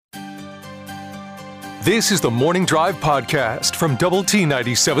This is the Morning Drive Podcast from Double T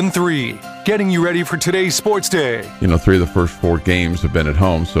 97.3, getting you ready for today's sports day. 3 of the first 4 games have been at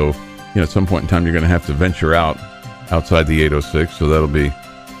home, so at some point in time you're going to have to venture outside the 806, so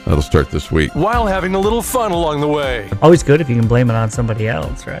that'll start this week. While having a little fun along the way. Always good if you can blame it on somebody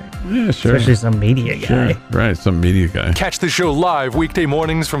else, right? Yeah, sure. Especially some media guy. Sure. Right, some media guy. Catch the show live weekday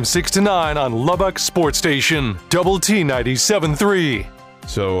mornings from 6 to 9 on Lubbock Sports Station, Double T 97.3.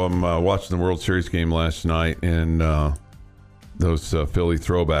 So I'm watching the World Series game last night, and those Philly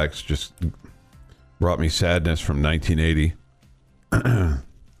throwbacks just brought me sadness from 1980.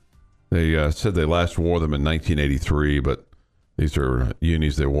 They said they last wore them in 1983, but these are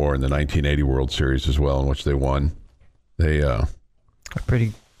unis they wore in the 1980 World Series as well, in which they won. They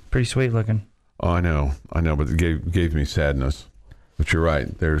pretty sweet looking. Oh, I know, but it gave me sadness. But you're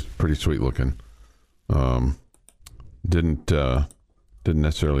right, they're pretty sweet looking. Didn't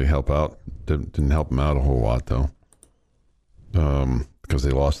necessarily help out. Didn't help them out a whole lot though, because they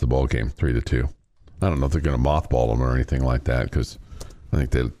lost the ball game 3-2. I don't know if they're going to mothball them or anything like that, because I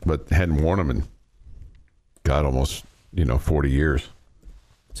think but hadn't worn them in almost 40 years.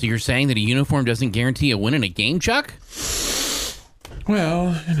 So you're saying that a uniform doesn't guarantee a win in a game, Chuck?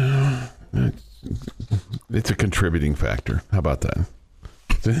 Well, it's a contributing factor. How about that?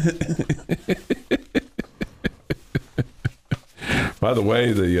 By the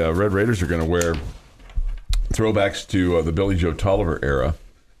way, the Red Raiders are going to wear throwbacks to the Billy Joe Tolliver era.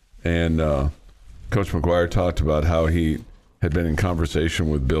 And Coach McGuire talked about how he had been in conversation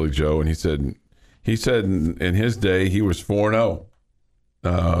with Billy Joe, and he said in his day he was 4-0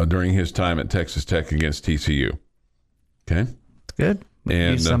 during his time at Texas Tech against TCU. Okay? Good. We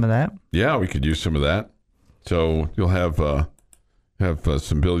could use some of that. Yeah, we could use some of that. So you'll have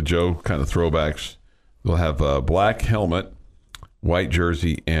some Billy Joe kind of throwbacks. They'll have a black helmet, white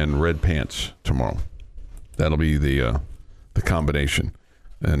jersey, and red pants tomorrow. That'll be the combination.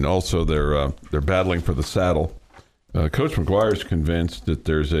 And also they're battling for the saddle. Coach McGuire is convinced that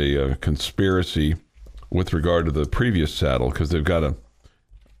there's a conspiracy with regard to the previous saddle, because they've got a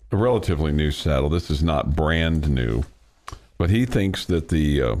relatively new saddle. This is not brand new, but he thinks that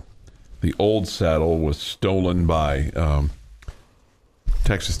the old saddle was stolen by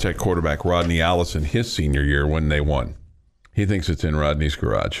Texas Tech quarterback Rodney Allison his senior year when they won. He thinks it's in Rodney's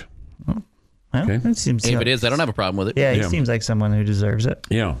garage. Oh, well, okay. It seems if it is, I don't have a problem with it. Yeah, he seems like someone who deserves it.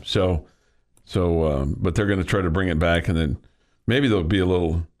 Yeah. So, but they're going to try to bring it back, and then maybe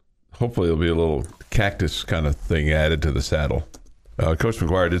hopefully there'll be a little cactus kind of thing added to the saddle. Coach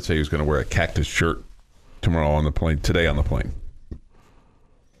McGuire did say he was going to wear a cactus shirt today on the plane.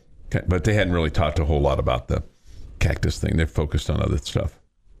 Okay, but they hadn't really talked a whole lot about the cactus thing. They're focused on other stuff.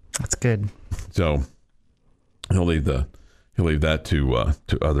 That's good. So he'll leave that to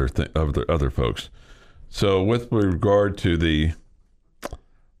other folks. So with regard to the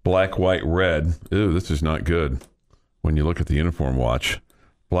black, white, red, this is not good when you look at the uniform watch.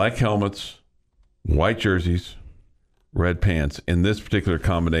 Black helmets, white jerseys, red pants. In this particular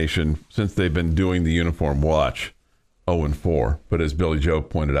combination, since they've been doing the uniform watch, 0-4. But as Billy Joe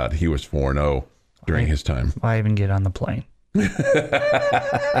pointed out, he was 4-0 during his time. Why even get on the plane?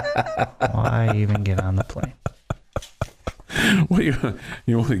 Why even get on the plane? Well, you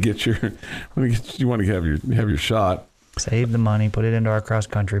want to get you want to have your shot. Save the money, put it into our cross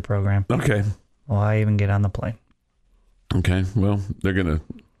country program. Okay. Why even get on the plane? Okay. Well, they're gonna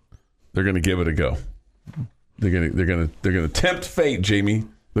give it a go. They're gonna tempt fate, Jamie.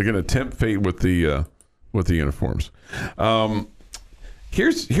 They're gonna tempt fate with the uniforms.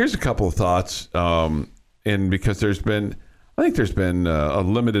 Here's a couple of thoughts, and because there's been a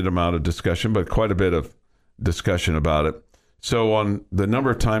limited amount of discussion, but quite a bit of discussion about it. So on the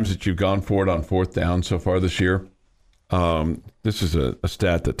number of times that you've gone for it on fourth down so far this year, this is a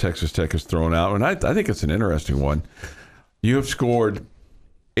stat that Texas Tech has thrown out, and I think it's an interesting one. You have scored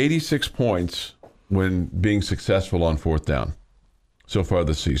 86 points when being successful on fourth down so far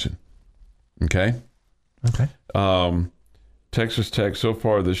this season. Okay? Okay. Texas Tech so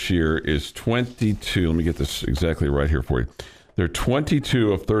far this year is 22. Let me get this exactly right here for you. They're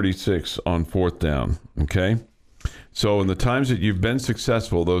 22 of 36 on fourth down. Okay? So in the times that you've been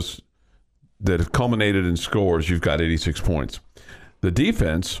successful, those that have culminated in scores, you've got 86 points. The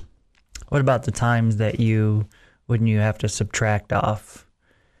defense. What about the times that wouldn't you have to subtract off?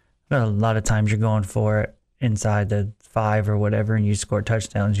 Well, a lot of times you're going for it inside the 5 or whatever, and you score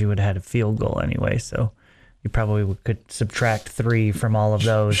touchdowns, you would have had a field goal anyway. So you probably could subtract 3 from all of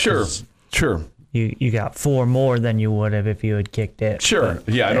those. Sure. You got 4 more than you would have if you had kicked it. Sure.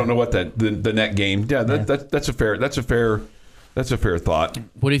 But, I don't know what the net gain. Yeah, that's a fair that's a fair thought.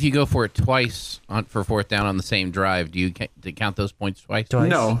 What if you go for it twice for fourth down on the same drive? Do you count those points twice?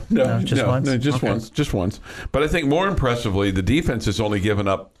 No, just once. No, just once. But I think more impressively, the defense has only given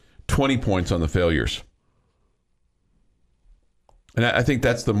up 20 points on the failures. And I think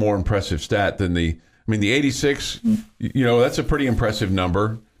that's the more impressive stat than the 86, that's a pretty impressive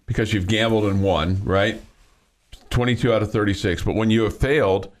number because you've gambled and won, right? 22 out of 36. But when you have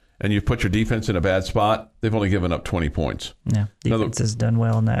failed and you've put your defense in a bad spot, they've only given up 20 points. Yeah, defense has done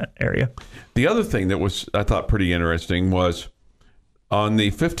well in that area. The other thing that was, I thought, pretty interesting was on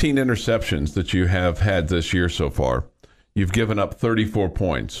the 15 interceptions that you have had this year so far, you've given up 34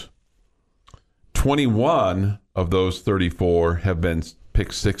 points. 21 of those 34 have been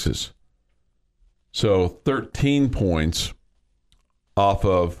pick sixes. So 13 points off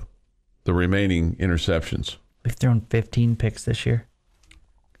of the remaining interceptions. We've thrown 15 picks this year.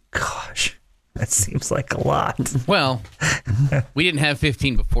 Gosh, that seems like a lot. Well, we didn't have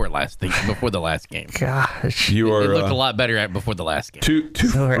 15 before the last game. Gosh. It looked a lot better before the last game.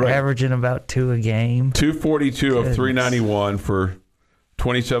 So we're averaging about 2 a game. 242 of 391 for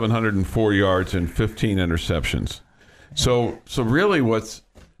 2,704 yards and 15 interceptions. So really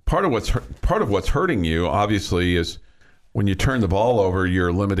part of what's hurting you, obviously, is when you turn the ball over,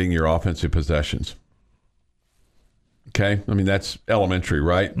 you're limiting your offensive possessions. Okay? I mean, that's elementary,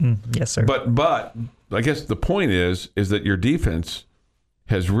 right? Yes, sir. But I guess the point is that your defense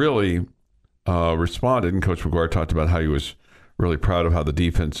has really responded, and Coach McGuire talked about how he was really proud of how the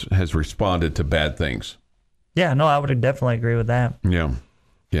defense has responded to bad things. Yeah, no, I would definitely agree with that. Yeah.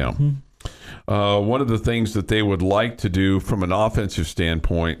 One of the things that they would like to do from an offensive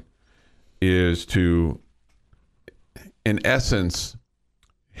standpoint is to, in essence,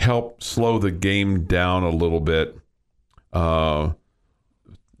 help slow the game down a little bit for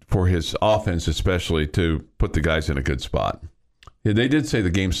his offense, especially to put the guys in a good spot. Yeah, they did say the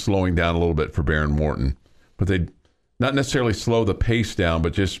game's slowing down a little bit for Baron Morton, but they not necessarily slow the pace down,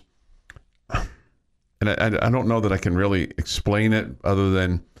 but just, and I don't know that I can really explain it other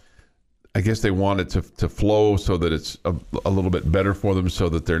than I guess they want it to flow so that it's a little bit better for them so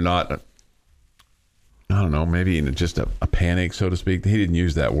that they're not, I don't know, maybe in just a panic, so to speak. He didn't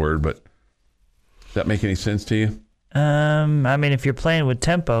use that word, but does that make any sense to you? I mean, if you're playing with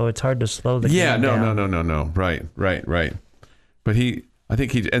tempo, it's hard to slow the game down. No. Right. But I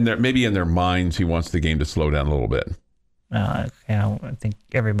think maybe in their minds, he wants the game to slow down a little bit. I think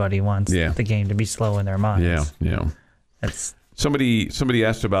everybody wants the game to be slow in their minds. Yeah. That's Somebody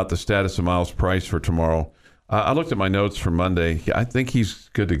asked about the status of Miles Price for tomorrow. I looked at my notes from Monday. I think he's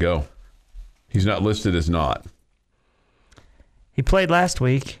good to go. He's not listed as not. He played last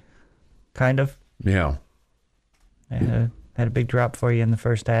week, kind of. Yeah. Had a big drop for you in the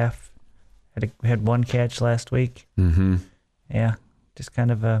first half. Had one catch last week. Mm-hmm. Yeah, just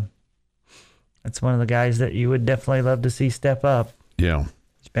kind of that's one of the guys that you would definitely love to see step up. Yeah.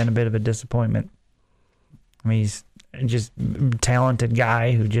 He's been a bit of a disappointment. I mean, he's just a talented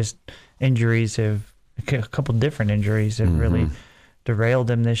guy who just a couple different injuries have really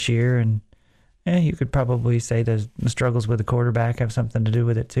derailed him this year. And you could probably say the struggles with the quarterback have something to do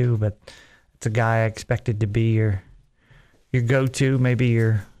with it too. But it's a guy I expected to be your go-to, maybe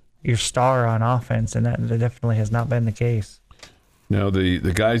your star on offense, and that definitely has not been the case. No,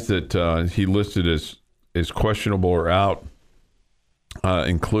 the guys that he listed as questionable or out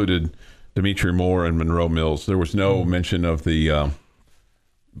included Dimitri Moore and Monroe Mills. There was no mention of the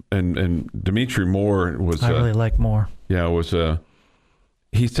and Dimitri Moore was. I really like Moore. Yeah, it was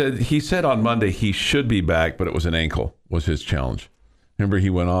he said on Monday he should be back, but it was an ankle was his challenge. Remember, he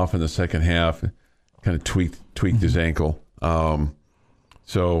went off in the second half, kind of tweaked his ankle.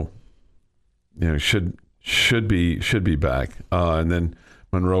 So should be back. And then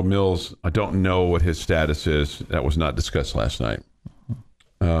Monroe Mills, I don't know what his status is. That was not discussed last night.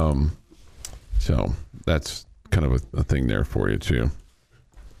 So that's kind of a thing there for you too.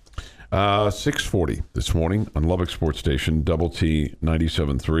 6:40 this morning on Lubbock Sports Station, Double T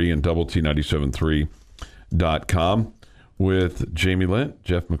 97.3 and Double T 97.3.com with Jamie Lent,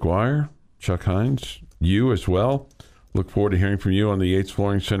 Jeff McGuire, Chuck Heinz, you as well. Look forward to hearing from you on the Yates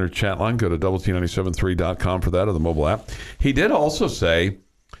Flooring Center chat line. Go to doublet973.com for that, or the mobile app. He did also say,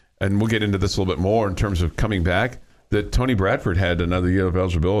 and we'll get into this a little bit more in terms of coming back, that Tony Bradford had another year of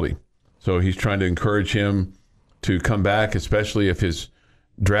eligibility. So he's trying to encourage him to come back, especially if his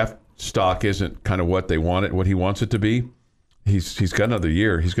draft stock isn't kind of what he wants it to be. He's got another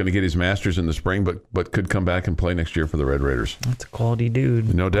year. He's going to get his master's in the spring, but could come back and play next year for the Red Raiders. That's a quality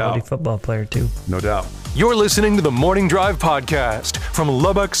dude. No doubt. Quality football player, too. No doubt. You're listening to the Morning Drive podcast from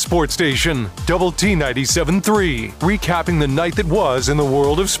Lubbock Sports Station, Double T 97.3, recapping the night that was in the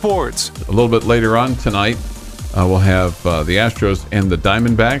world of sports. A little bit later on tonight, we'll have the Astros and the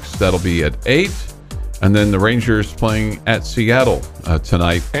Diamondbacks. That'll be at 8. And then the Rangers playing at Seattle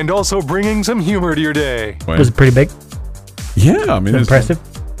tonight. And also bringing some humor to your day. Was it pretty big? Yeah, I mean, Was it impressive?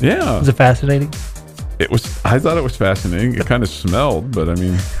 Yeah. Was it fascinating? I thought it was fascinating. It kind of smelled, but I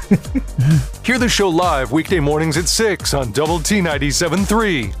mean. Hear the show live weekday mornings at 6 on Double T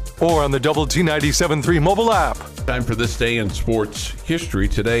 97.3 or on the Double T 97.3 mobile app. Time for this day in sports history.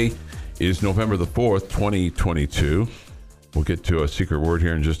 Today is November the 4th, 2022. We'll get to a secret word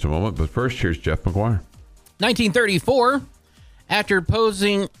here in just a moment, but first, here's Jeff McGuire. 1934, after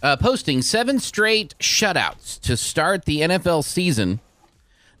posting 7 straight shutouts to start the NFL season,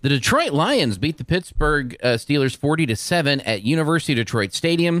 the Detroit Lions beat the Pittsburgh Steelers 40-7 at University of Detroit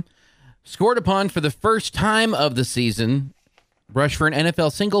Stadium, scored upon for the first time of the season, rushed for an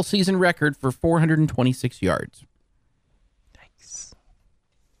NFL single-season record for 426 yards. Nice.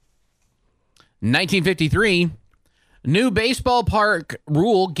 1953, new baseball park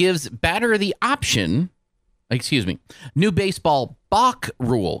rule gives batter the option. New baseball balk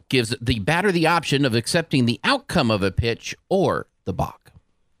rule gives the batter the option of accepting the outcome of a pitch or the balk.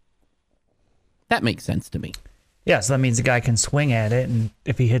 That makes sense to me. Yeah, so that means the guy can swing at it, and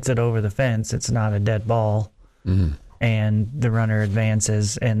if he hits it over the fence, it's not a dead ball. Mm-hmm. And the runner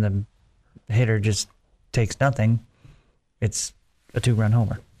advances, and the hitter just takes nothing. It's a 2-run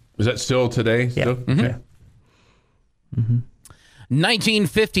homer. Is that still today? Yeah. Still? Mm-hmm. Okay. Mm-hmm.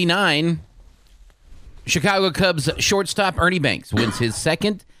 1959, Chicago Cubs shortstop Ernie Banks wins his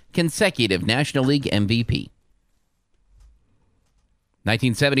second consecutive National League MVP.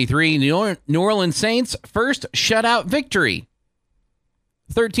 1973, New Orleans Saints first shutout victory,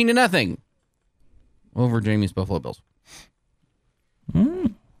 13-0 over Jamie's Buffalo Bills.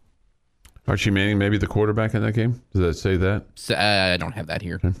 Archie Manning, maybe the quarterback in that game? Does that say that? I don't have that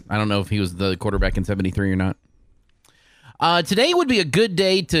here. I don't know if he was the quarterback in 73 or not. Today would be a good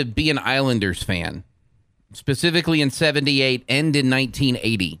day to be an Islanders fan, specifically in 78 and in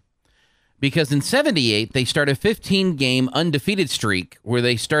 1980. Because in 78, they start a 15-game undefeated streak where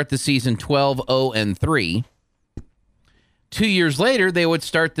they start the season 12-0-3. 2 years later, they would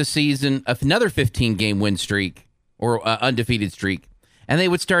start the season of another 15-game win streak or undefeated streak, and they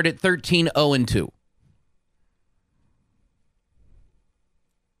would start at 13-0-2.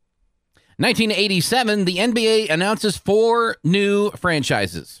 1987, the NBA announces 4 new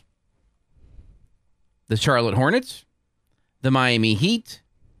franchises. The Charlotte Hornets, the Miami Heat,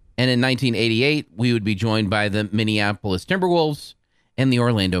 and in 1988, we would be joined by the Minneapolis Timberwolves and the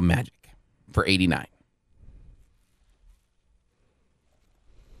Orlando Magic for 89.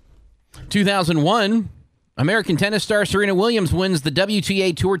 2001, American tennis star Serena Williams wins the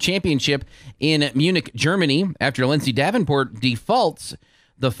WTA Tour Championship in Munich, Germany, after Lindsay Davenport defaults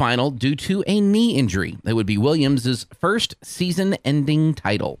the final due to a knee injury. That would be Williams' first season-ending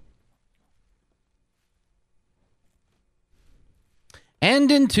title.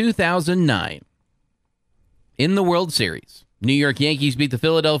 And in 2009, in the World Series, New York Yankees beat the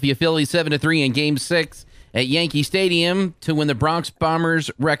Philadelphia Phillies 7-3 in Game 6 at Yankee Stadium to win the Bronx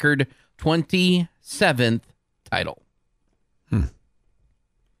Bombers' record 27th title.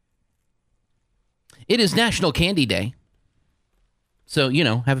 It is National Candy Day. So,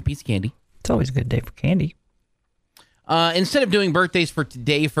 have a piece of candy. It's always a good day for candy. Instead of doing birthdays for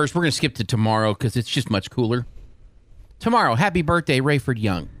today first, we're going to skip to tomorrow because it's just much cooler. Tomorrow, happy birthday, Rayford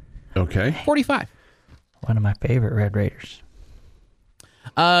Young. Okay. 45. One of my favorite Red Raiders.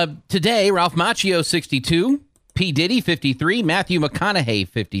 Today, Ralph Macchio, 62. P. Diddy, 53. Matthew McConaughey,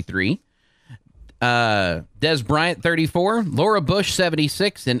 53. Des Bryant, 34. Laura Bush,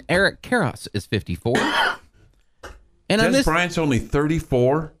 76. And Eric Karros is 54. And Des Bryant's only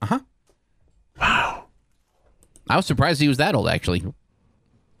 34? Uh-huh. Wow. I was surprised he was that old, actually.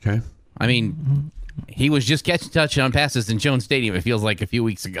 Okay. I mean, he was just catching touchdown passes in Jones Stadium, it feels like, a few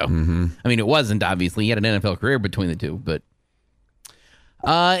weeks ago. Mm-hmm. I mean, it wasn't, obviously. He had an NFL career between the two. But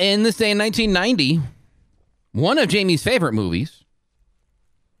in this day in 1990, one of Jamie's favorite movies.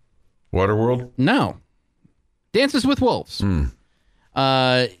 Waterworld? No. Dances with Wolves.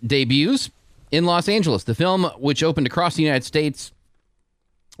 Debuts in Los Angeles. The film, which opened across the United States,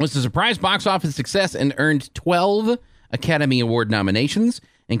 was a surprise box office success and earned 12 Academy Award nominations,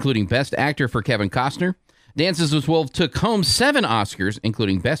 including Best Actor for Kevin Costner. Dances with Wolves took home 7 Oscars,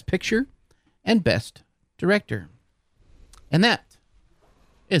 including Best Picture and Best Director. And that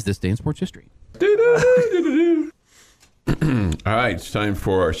is this day in sports history. All right, it's time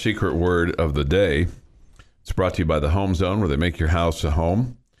for our secret word of the day. It's brought to you by the Home Zone, where they make your house a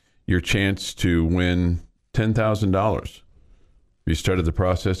home. Your chance to win $10,000. You started the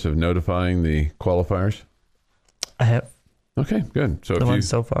process of notifying the qualifiers? I have. Okay, good. So The ones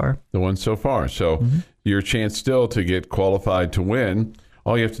so far. The ones so far. So your chance still to get qualified to win.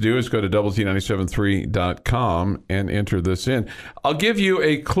 All you have to do is go to WT973.com and enter this in. I'll give you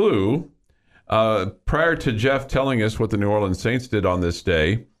a clue. Prior to Jeff telling us what the New Orleans Saints did on this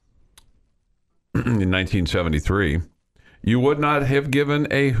day in 1973, you would not have given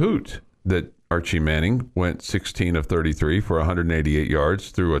a hoot that Archie Manning went 16 of 33 for 188 yards,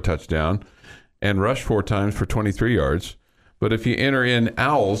 threw a touchdown, and rushed 4 times for 23 yards. But if you enter in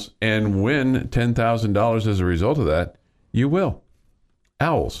Owls and win $10,000 as a result of that, you will.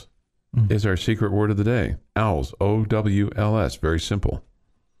 Owls is our secret word of the day. Owls, O-W-L-S. Very simple.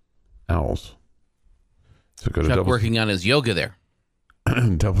 Owls. So go to Chuck working on his yoga there.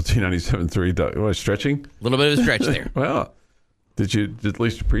 Double T97.3. What, stretching? A little bit of a stretch there. Well, did you at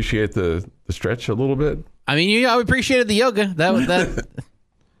least appreciate the stretch a little bit? I mean, I appreciated the yoga. That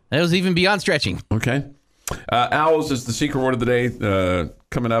was even beyond stretching. Okay. Owls is the secret word of the day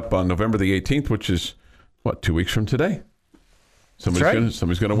coming up on November the 18th, which is, 2 weeks from today?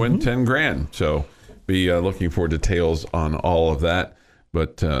 Somebody's going to win $10,000. So be looking for details on all of that.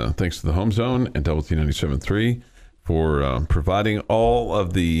 But thanks to the Home Zone and Double T97.3 for providing all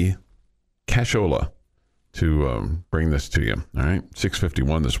of the cashola to bring this to you. All right,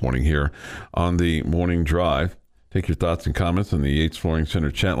 6:51 this morning here on the Morning Drive. Take your thoughts and comments on the Yates Flooring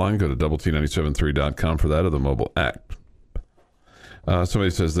Center chat line. Go to WT973.com for that, or the mobile app. Somebody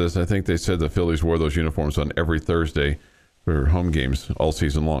says this. I think they said the Phillies wore those uniforms on every Thursday for home games all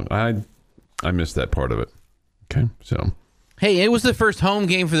season long. I missed that part of it. Okay, so. Hey, it was the first home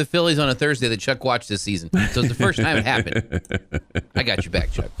game for the Phillies on a Thursday that Chuck watched this season. So it's the first time it happened. I got you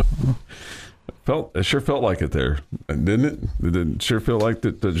back, Chuck. It sure felt like it there, didn't it? Did it sure feel like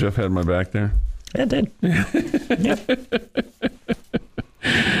that Jeff had my back there? Yeah, it did.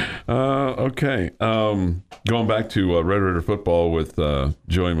 Okay. Going back to Red Raider football with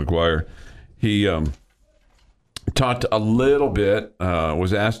Joey McGuire. He talked a little bit,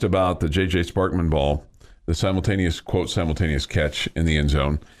 was asked about the J.J. Sparkman ball, the simultaneous catch in the end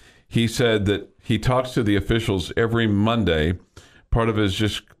zone. He said that he talks to the officials every Monday. Part of it is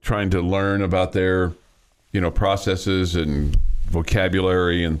just trying to learn about their, processes and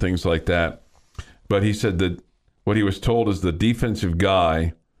vocabulary and things like that. But he said that what he was told is the defensive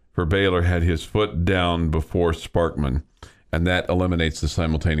guy for Baylor had his foot down before Sparkman, and that eliminates the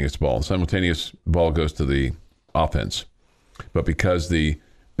simultaneous ball. The simultaneous ball goes to the offense. But because the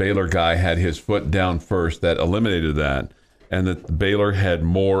Baylor guy had his foot down first, that eliminated that, and that Baylor had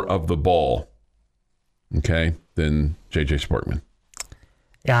more of the ball, than J.J. Sparkman.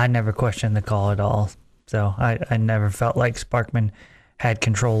 Yeah, I never questioned the call at all. So I never felt like Sparkman had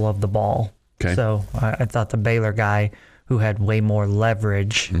control of the ball. Okay. So I thought the Baylor guy, who had way more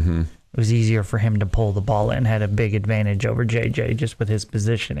leverage, it was easier for him to pull the ball in, had a big advantage over JJ just with his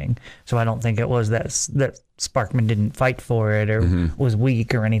positioning. So I don't think it was that Sparkman didn't fight for it or was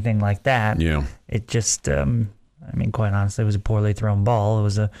weak or anything like that. Yeah. It just, quite honestly, it was a poorly thrown ball. It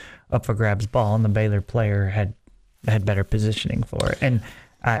was a up for grabs ball, and the Baylor player had better positioning for it. And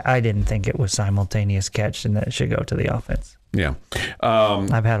I didn't think it was simultaneous catch and that it should go to the offense. Yeah.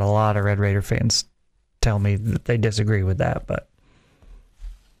 I've had a lot of Red Raider fans tell me that they disagree with that, but.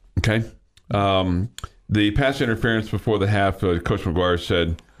 Okay. The pass interference before the half, Coach McGuire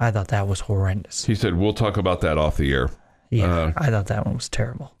said. I thought that was horrendous. He said, we'll talk about that off the air. Yeah, I thought that one was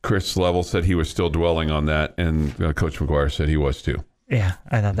terrible. Chris Level said he was still dwelling on that, and Coach McGuire said he was too. Yeah,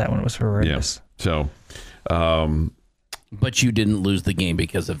 I thought that one was horrendous. Yeah. So. But you didn't lose the game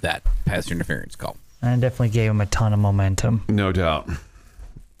because of that pass interference call. I definitely gave him a ton of momentum. No doubt.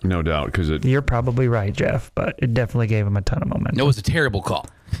 Because you're probably right, Jeff, but it definitely gave him a ton of momentum. It was a terrible call.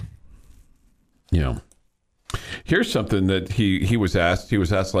 Yeah. Here's something that he was asked. He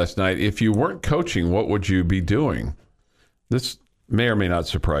was asked last night, if you weren't coaching, what would you be doing? This may or may not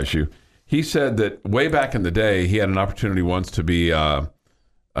surprise you. He said that way back in the day, he had an opportunity once to be an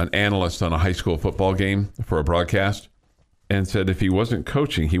analyst on a high school football game for a broadcast, and said if he wasn't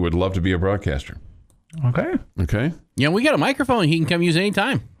coaching, he would love to be a broadcaster. Okay. Yeah, we got a microphone he can come use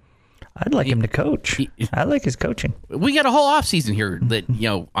anytime. I'd like him to coach. I like his coaching. We got a whole off season here that,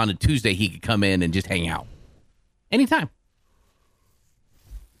 on a Tuesday he could come in and just hang out. Anytime.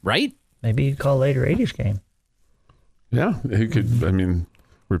 Right? Maybe you'd call later 80s game. Yeah, he could,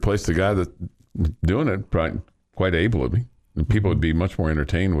 replace the guy that's doing it quite ably. And people would be much more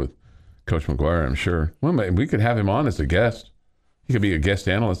entertained with Coach McGuire, I'm sure. Well, we could have him on as a guest. He could be a guest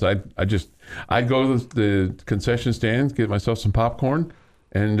analyst. I'd go to the concession stand, get myself some popcorn,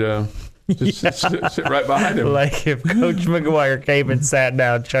 and just sit right behind him. Like if Coach McGuire came and sat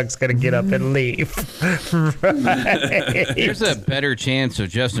down, Chuck's going to get up and leave. Right. There's a better chance of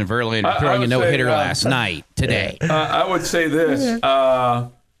Justin Verlander throwing a no-hitter last night, today. I would say this.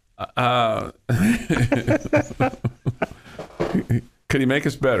 Could he make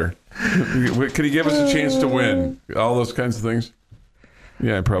us better? Could he give us a chance to win? All those kinds of things?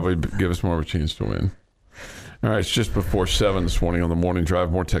 Yeah, probably give us more of a chance to win. All right, it's just before 7 this morning on the Morning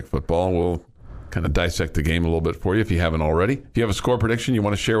Drive. More Tech football. We'll kind of dissect the game a little bit for you if you haven't already. If you have a score prediction you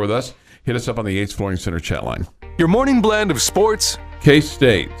want to share with us, hit us up on the Yates Flooring Center chat line. Your morning blend of sports.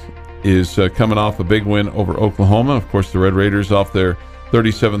 K-State is coming off a big win over Oklahoma. Of course, the Red Raiders off their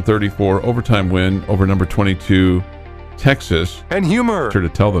 37-34 overtime win over number 22 Texas. And humor. Sure to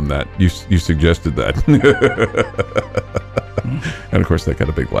tell them that. You suggested that. And, of course, that got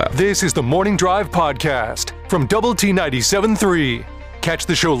a big laugh. This is the Morning Drive Podcast from Double T 97.3. Catch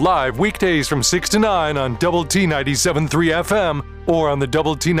the show live weekdays from 6 to 9 on Double T 97.3 FM or on the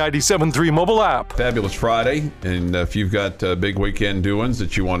Double T 97.3 mobile app. Fabulous Friday. And if you've got big weekend doings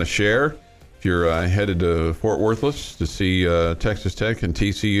that you want to share, if you're headed to Fort Worthless to see Texas Tech and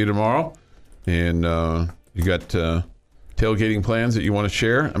TCU tomorrow, and you got tailgating plans that you want to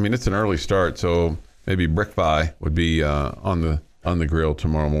share, I mean, it's an early start, so maybe Brick Pie would be on the grill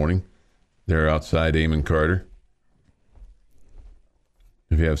tomorrow morning. They're outside Amon Carter.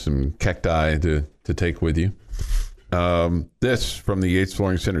 If you have some cacti to take with you. This from the Yates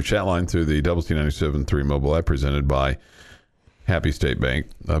Flooring Center chat line through the Double T 97.3 mobile app presented by Happy State Bank.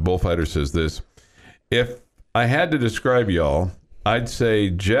 Bullfighter says this: if I had to describe y'all, I'd say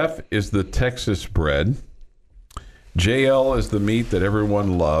Jeff is the Texas bread, JL is the meat that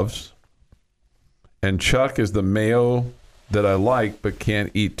everyone loves, and Chuck is the mayo that I like but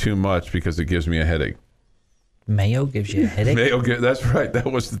can't eat too much because it gives me a headache. Mayo gives you a headache? That's right. That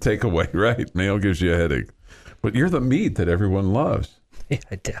was the takeaway, right? Mayo gives you a headache. But you're the meat that everyone loves. Yeah,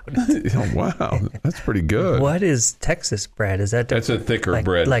 I doubt it. Oh, wow. That's pretty good. What is Texas bread? Is that That's a thicker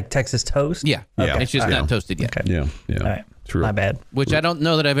bread. Like Texas toast? Yeah. Okay. It's just not toasted yet. Okay. Yeah. All right. True. My bad. Which I don't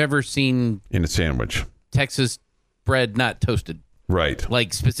know that I've ever seen In a sandwich. Texas bread not toasted. Right.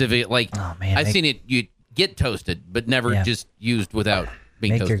 Like specific, like Oh, man, I've seen it you get toasted, but never Yeah. just used without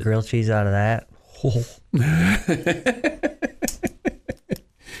being Make toasted. your grilled cheese out of that.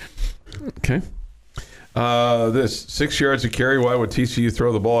 Okay. This 6 yards of carry. Why would TCU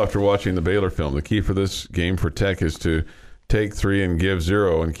throw the ball after watching the Baylor film? The key for this game for Tech is to take 3 and give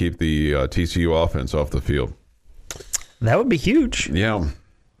 0 and keep the TCU offense off the field. That would be huge. Yeah.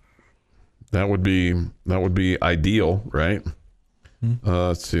 That would be ideal, right?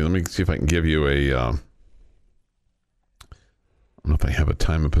 Let's see. Let me see if I can give you a. I don't know if I have a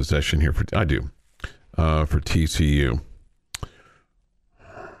time of possession here. I do. For TCU.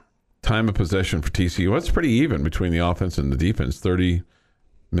 Time of possession for TCU. Well, it's pretty even between the offense and the defense. 30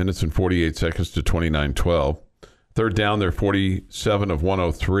 minutes and 48 seconds to 29-12. Third down, they're 47 of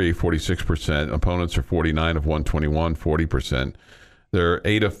 103, 46%. Opponents are 49 of 121, 40%. They're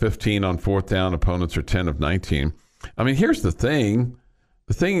 8 of 15 on fourth down. Opponents are 10 of 19. I mean, here's the thing.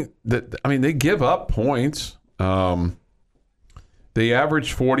 They give up points. They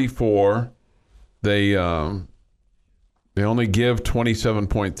average 44. They only give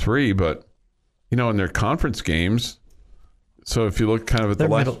 27.3, but in their conference games. So if you look kind of at They're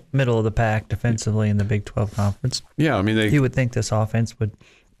the last middle of the pack defensively in the Big 12 conference. Yeah, I mean You would think this offense would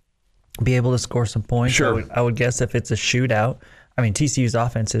be able to score some points. Sure. I would guess if it's a shootout. I mean, TCU's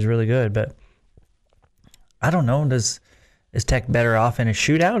offense is really good, but I don't know. Is Tech better off in a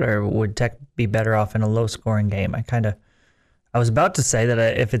shootout, or would Tech be better off in a low-scoring game? I was about to say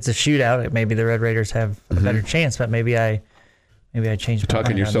that if it's a shootout, maybe the Red Raiders have a better chance, but maybe I changed my mind.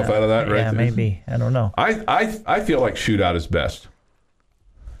 talking yourself out of that, right? Yeah, maybe. I don't know. I feel like shootout is best,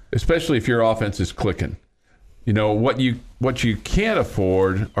 especially if your offense is clicking. What you can't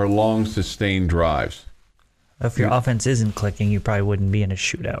afford are long, sustained drives. If your offense isn't clicking, you probably wouldn't be in a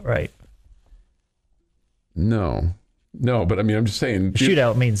shootout, right? No, but I mean, I'm just saying.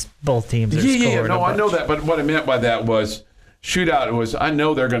 Shootout means both teams are scoring. Yeah, no, I know that, but what I meant by that was shootout was I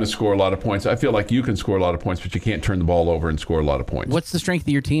know they're going to score a lot of points. I feel like you can score a lot of points, but you can't turn the ball over and score a lot of points. What's the strength of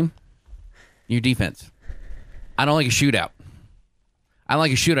your team? Your defense. I don't like a shootout. I don't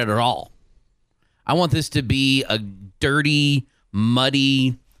like a shootout at all. I want this to be a dirty,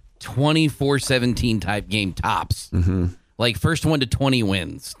 muddy, 24-17 type game tops. Mm-hmm. Like first 1 to 20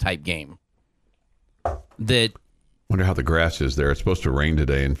 wins type game. That Wonder how the grass is there. It's supposed to rain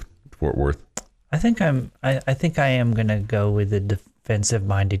today in Fort Worth. I think I am gonna go with the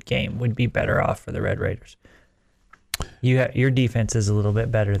defensive-minded game. Would be better off for the Red Raiders. Your defense is a little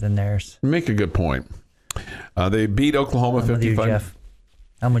bit better than theirs. You make a good point. They beat Oklahoma 55.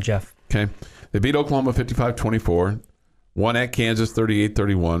 I'm with Jeff. Okay. They beat Oklahoma 55-24. Won at Kansas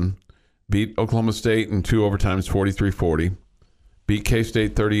 38-31. Beat Oklahoma State in 2 overtimes 43-40. Beat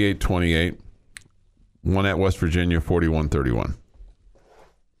K-State 38-28. Won at West Virginia 41-31.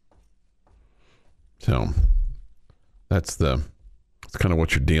 So that's kind of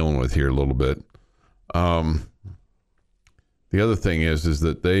what you're dealing with here a little bit. The other thing is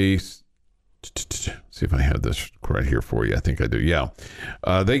that they see if I have this right here for you. I think I do. Yeah.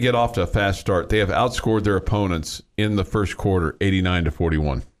 They get off to a fast start. They have outscored their opponents in the first quarter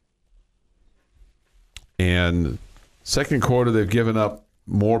 89-41. And second quarter, they've given up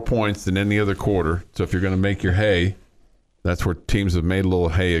more points than any other quarter. So if you're going to make your hay, that's where teams have made a little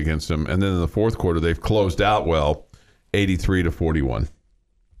hay against them. And then in the fourth quarter, they've closed out well, 83-41.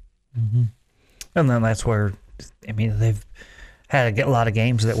 Mm-hmm. And then that's where, they've had a lot of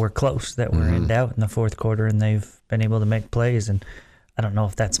games that were close, that were in doubt in the fourth quarter, and they've been able to make plays. And I don't know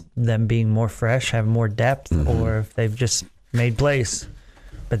if that's them being more fresh, having more depth, or if they've just made plays.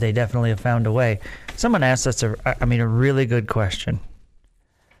 But they definitely have found a way. Someone asked us a really good question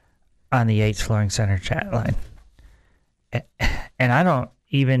on the Yates Flooring Center chat line. And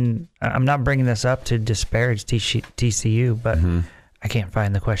I'm not bringing this up to disparage TCU, but I can't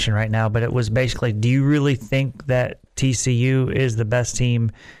find the question right now. But it was basically, do you really think that TCU is the best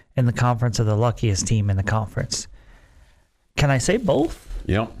team in the conference or the luckiest team in the conference? Can I say both?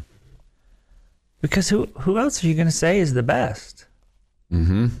 Yep. Because who else are you going to say is the best?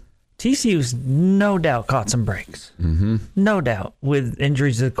 Mm-hmm. TCU's no doubt caught some breaks. Mm-hmm. No doubt, with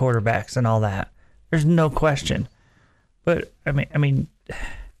injuries to the quarterbacks and all that. There's no question. But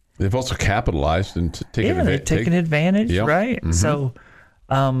they've also capitalized and taken advantage, yep. right? Mm-hmm. So,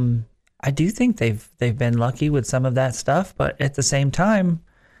 I do think they've been lucky with some of that stuff. But at the same time,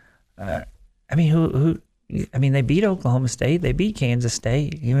 they beat Oklahoma State, they beat Kansas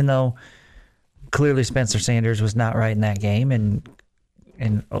State, even though clearly Spencer Sanders was not right in that game, and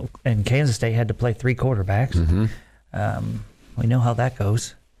Kansas State had to play 3 quarterbacks. Mm-hmm. We know how that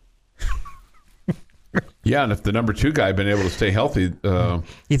goes. Yeah, and if the number 2 guy had been able to stay healthy,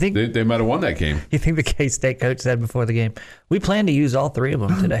 you think they might have won that game. You think the K-State coach said before the game, we plan to use all 3 of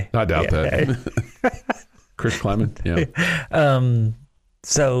them today? I doubt that. Chris Clement, yeah.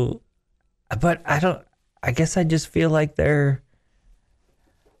 But I guess I just feel like they're,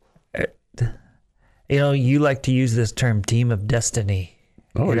 you like to use this term, team of destiny.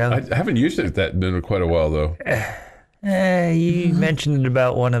 Oh, I haven't used it in quite a while, though. You mentioned it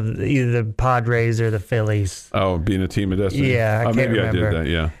about one of either the Padres or the Phillies. Oh, being a team of destiny? Yeah, I can't maybe remember. I did that,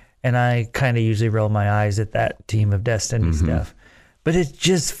 yeah. And I kind of usually roll my eyes at that team of destiny stuff. But it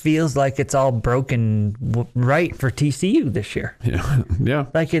just feels like it's all broken right for TCU this year. Yeah, yeah.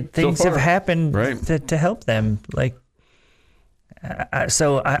 Like things have happened to help them. Like,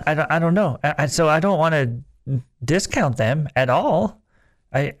 so I don't know. So I don't want to discount them at all.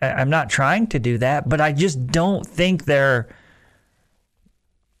 I'm not trying to do that, but I just don't think they're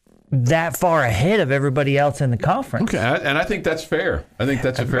that far ahead of everybody else in the conference. Okay, and I think that's fair. I think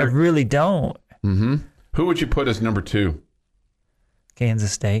that's a fair. I really don't. Mm-hmm. Who would you put as number 2?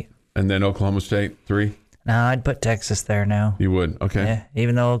 Kansas State. And then Oklahoma State, 3? No, I'd put Texas there now. You would? Okay. Yeah,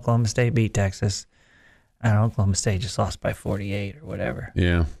 even though Oklahoma State beat Texas. I don't know, Oklahoma State just lost by 48 or whatever.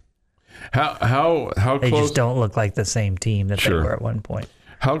 Yeah. How they close? Just don't look like the same team that they were at one point.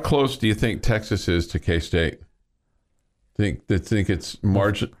 How close do you think Texas is to K-State? Think it's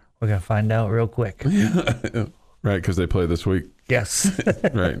margin? We're gonna find out real quick. Right, because they play this week. Yes.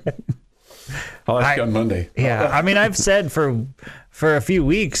 Right. I'll ask you on Monday. Yeah, I've said for a few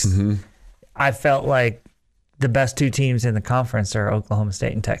weeks, I felt like the best 2 teams in the conference are Oklahoma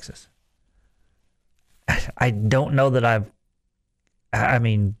State and Texas. I don't know that I've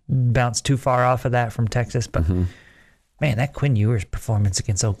bounced too far off of that from Texas, but man, that Quinn Ewers performance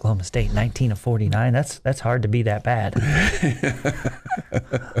against Oklahoma State, 19 of 49, that's hard to be that bad.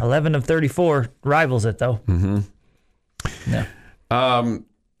 11 of 34 rivals it though. Yeah.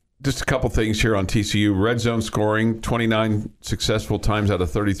 Just a couple things here on TCU. Red zone scoring, 29 successful times out of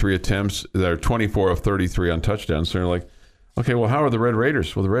 33 attempts. They're 24 of 33 on touchdowns. So they're like, okay, well, how are the Red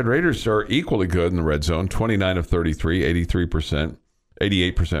Raiders? Well, the Red Raiders are equally good in the red zone, 29 of 33, 88%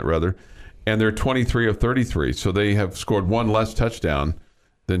 rather. And they're 23 of 33. So they have scored 1 less touchdown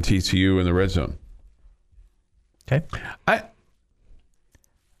than TCU in the red zone. Okay.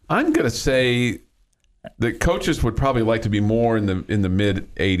 I'm going to say the coaches would probably like to be more in the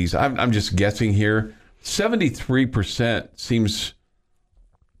mid 80s. I'm just guessing here. 73%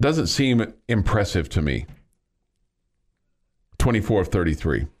 doesn't seem impressive to me. 24 of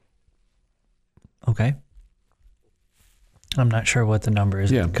 33. Okay. I'm not sure what the number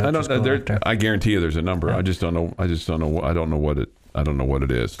is. Yeah, I guarantee you there's a number. Yeah. I just don't know. I don't know what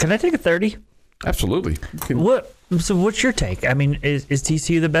it is. Can I take a 30? Absolutely. So what's your take? I mean, is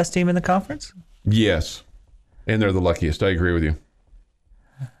TCU the best team in the conference? Yes, and they're the luckiest. I agree with you.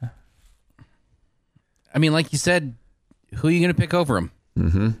 I mean, like you said, who are you going to pick over them?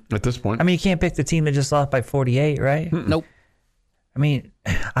 Mm-hmm. At this point, I mean, you can't pick the team that just lost by 48, right? Nope. I mean,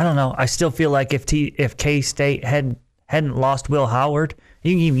 I don't know. I still feel like if K-State hadn't lost Will Howard,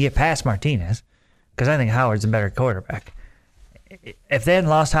 you can even get past Martinez, because I think Howard's a better quarterback. If they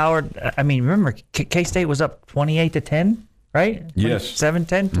hadn't lost Howard, I mean, remember, K-State was up 28-10, right? Yes.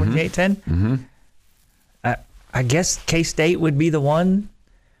 7-10, 28-10. Mm-hmm. I guess K-State would be the one,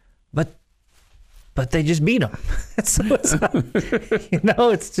 but they just beat them. So it's not,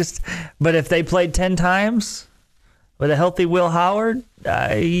 it's just. But if they played 10 times with a healthy Will Howard,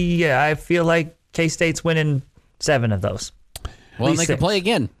 I feel like K-State's winning 7 of those. Well, and they can play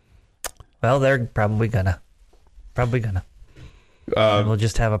again. Well, they're probably gonna. And we'll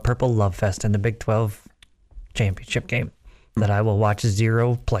just have a purple love fest in the Big 12 championship game that I will watch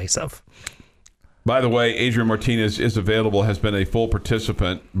 0 plays of. By the way, Adrian Martinez is available, has been a full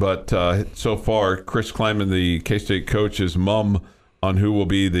participant, but so far, Chris Kleiman, the K-State coach, is mum on who will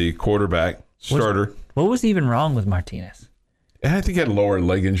be the quarterback starter. What was even wrong with Martinez? I think he had a lower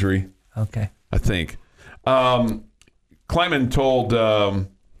leg injury. Okay. I think. Kleiman told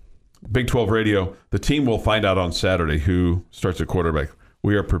Big 12 Radio, the team will find out on Saturday who starts at quarterback.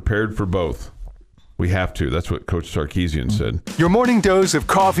 We are prepared for both. We have to. That's what Coach Sarkisian said. Your morning dose of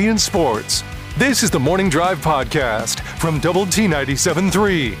coffee and sports. This is the Morning Drive Podcast from Double T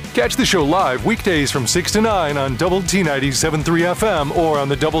 97.3. Catch the show live weekdays from 6 to 9 on Double T 97.3 FM or on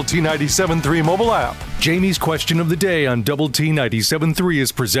the Double T 97.3 mobile app. Jamie's question of the day on Double T 97.3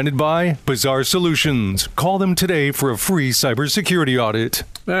 is presented by Bizarre Solutions. Call them today for a free cybersecurity audit.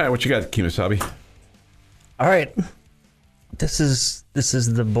 All right, what you got, Kimasabi? All right. This is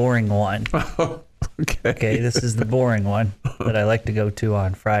the boring one. Okay, this is the boring one that I like to go to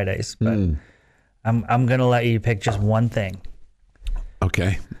on Fridays, but I'm gonna let you pick just one thing.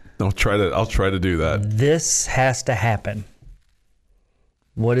 Okay, I'll try to do that. This has to happen.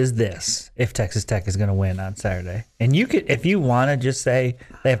 What is this? If Texas Tech is gonna win on Saturday, and you could, if you want to, just say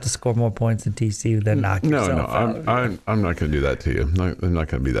they have to score more points than TCU, then knock yourself out. I'm not gonna do that to you. I'm not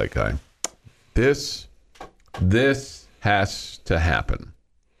gonna be that guy. This has to happen.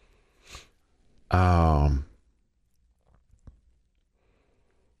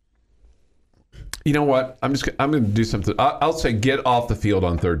 You know what? I'm going to do something. I'll say get off the field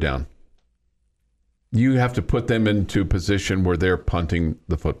on third down. You have to put them into a position where they're punting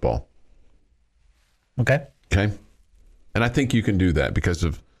the football. Okay. Okay. And I think you can do that because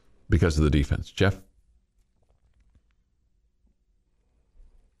of the defense. Jeff?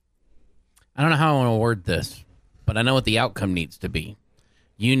 I don't know how I want to word this, but I know what the outcome needs to be.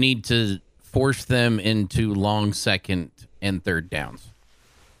 You need to force them into long second and third downs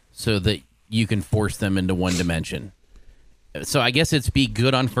so that you can force them into one dimension. So I guess it's be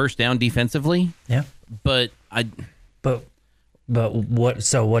good on first down defensively. Yeah. But what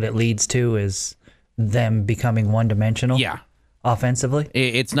it leads to is them becoming one-dimensional. Yeah. Offensively.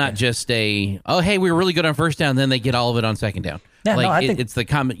 It's not just hey, we were really good on first down, then they get all of it on second down. Yeah, like, no, I think it's the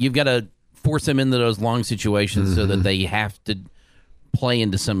comment. You've got to force them into those long situations so that they have to play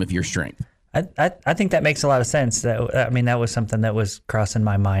into some of your strength. I think that makes a lot of sense. That was something that was crossing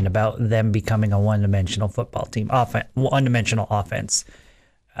my mind about them becoming a one-dimensional football team, one-dimensional offense.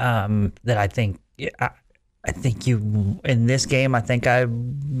 That I think you in this game. I think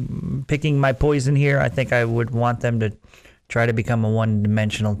I'm picking my poison here. I think I would want them to try to become a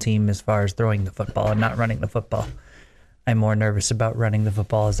one-dimensional team as far as throwing the football and not running the football. I'm more nervous about running the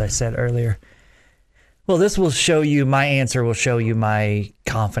football, as I said earlier. Well, this will show you, my answer will show you my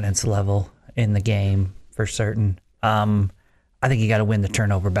confidence level in the game for certain. I think you got to win the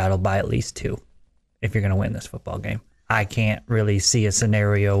turnover battle by at least 2 if you're going to win this football game. I can't really see a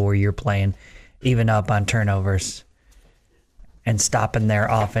scenario where you're playing even up on turnovers and stopping their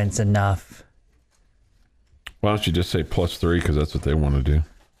offense enough. Why don't you just say +3 because that's what they want to do?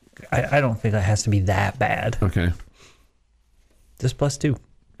 I don't think that has to be that bad. Okay. Just +2.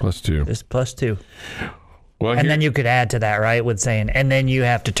 +2. Just +2. Well, and then you could add to that, right, with saying, and then you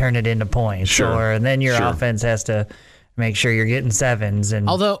have to turn it into points. Sure. And then your offense has to make sure you're getting sevens. And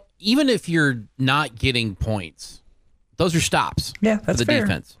Although, even if you're not getting points, those are stops yeah, for that's the fair.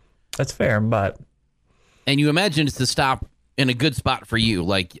 defense. That's fair, but And you imagine it's the stop in a good spot for you.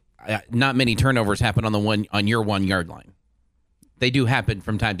 Like, not many turnovers happen on your 1 yard line. They do happen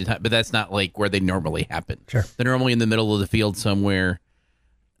from time to time, but that's not like where they normally happen. Sure. They're normally in the middle of the field somewhere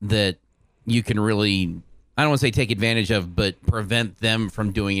that you can really, I don't want to say take advantage of, but prevent them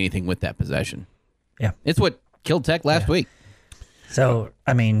from doing anything with that possession. Yeah. It's what killed Tech last week. So,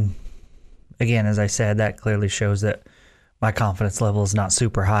 I mean, again, as I said, that clearly shows that my confidence level is not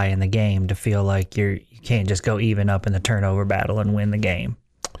super high in the game to feel like you can't just go even up in the turnover battle and win the game.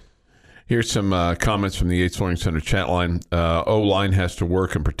 Here's some comments from the Yates Learning Center chat line. O-line has to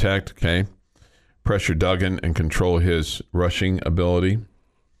work and protect, okay? Pressure Duggan and control his rushing ability.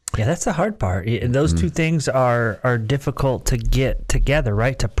 Yeah, that's the hard part. Those two things are difficult to get together,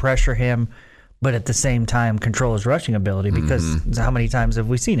 right? To pressure him, but at the same time control his rushing ability, because how many times have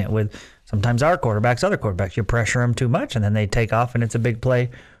we seen it with sometimes our quarterbacks, other quarterbacks? You pressure them too much, and then they take off, and it's a big play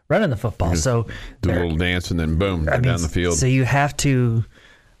running the football. So Do a little dance, and then boom, down the field. So you have to,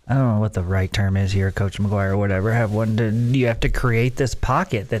 I don't know what the right term is here, Coach McGuire or whatever, you have to create this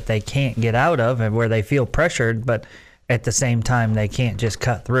pocket that they can't get out of and where they feel pressured, but at the same time they can't just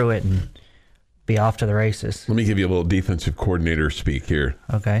cut through it and be off to the races. Let me give you a little defensive coordinator speak here.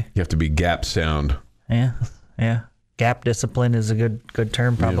 Okay. You have to be gap sound. Yeah. Gap discipline is a good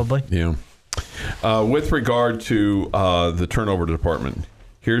term, probably. Yeah. With regard to the turnover department,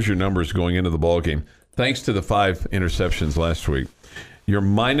 here's your numbers going into the ball game. Thanks to the 5 interceptions last week, you're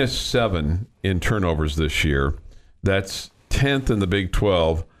 -7 in turnovers this year. That's 10th in the Big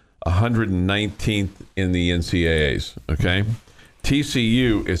 12, 119th in the NCAAs. Okay,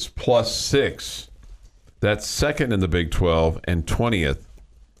 TCU is +6. That's 2nd in the Big 12 and 20th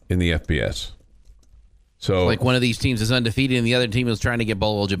in the FBS. So, Like one of these teams is undefeated and the other team is trying to get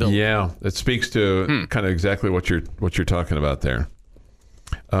bowl eligibility. yeah, it speaks to kind of exactly what you're talking about there.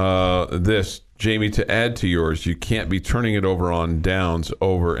 This, Jamie, to add to yours, you can't be turning it over on downs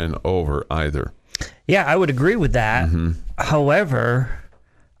over and over either. Yeah, I would agree with that. However,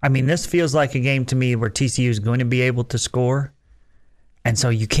 I mean, this feels like a game to me where TCU is going to be able to score, and so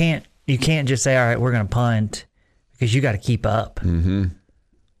you can't just say, all right, we're going to punt, because you got to keep up. You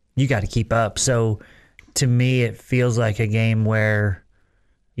got to keep up. So to me, it feels like a game where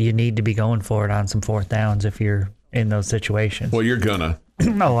you need to be going for it on some 4th downs if you're in those situations. Well, you're gonna.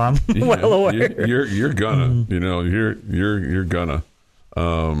 No, I'm well aware. You're gonna. You know, you're gonna.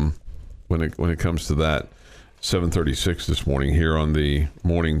 When it comes to that, 7:36 this morning here on the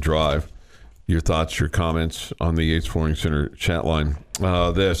morning drive. Your thoughts, your comments on the Yates Flooring Center chat line.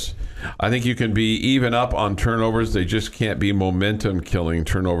 This, I think you can be even up on turnovers. They just can't be momentum-killing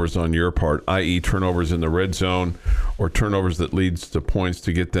turnovers on your part, i.e. turnovers in the red zone or turnovers that leads to points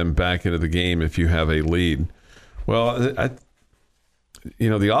to get them back into the game if you have a lead. Well,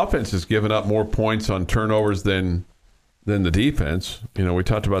 the offense has given up more points on turnovers than the defense. You know, we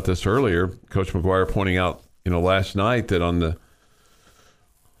talked about this earlier. Coach McGuire pointing out, last night that on the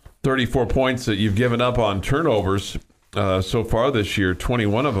 34 points that you've given up on turnovers so far this year,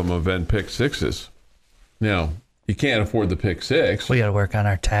 21 of them have been pick sixes. Now, you can't afford the pick six. We got to work on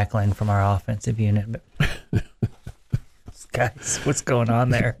our tackling from our offensive unit. But guys, what's going on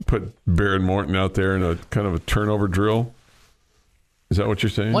there? Put Baron Morton out there in a kind of a turnover drill. Is that what you're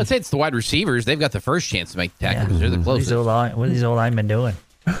saying? Well, I'd say it's the wide receivers. They've got the first chance to make the tackle because they're the closest. What are these old linemen doing?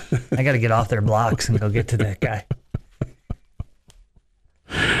 I got to get off their blocks and go get to that guy.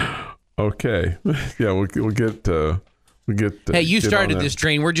 Okay. Yeah, we'll get. Hey, you get started on this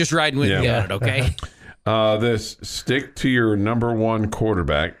train. We're just riding with you on it, okay? This, stick to your number one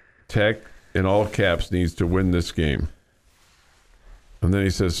quarterback. Tech, in all caps, needs to win this game. And then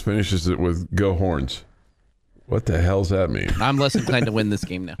he finishes it with "Go Horns." What the hell's that mean? I'm less inclined to win this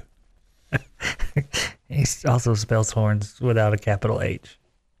game now. He also spells horns without a capital H.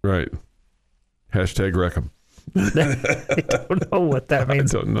 Right. #Wreck 'em. I don't know what that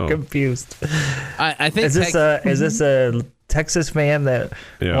means. I don't know. I'm confused. I think is this a Texas fan that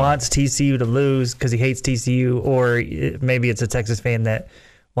wants TCU to lose because he hates TCU, or maybe it's a Texas fan that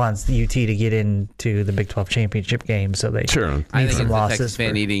wants the UT to get into the Big 12 championship game, so they I think some it's a losses Texas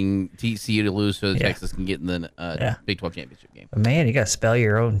fan needing TCU to lose so that Texas can get in the Big 12 championship game. But man, you got to spell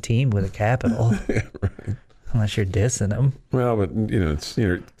your own team with a capital. Right. Unless you're dissing them. Well, but it's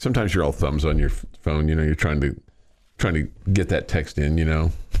sometimes you're all thumbs on your phone. You're trying to get that text in.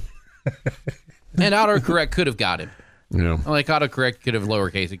 And autocorrect could have got him. Like autocorrect could have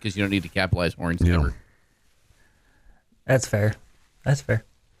lowercase it because you don't need to capitalize horns ever. That's fair.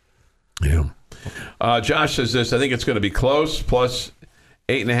 Yeah. Josh says this. I think it's going to be close. Plus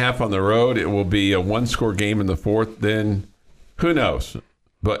 8.5 on the road. It will be a 1-score game in the fourth. Then who knows?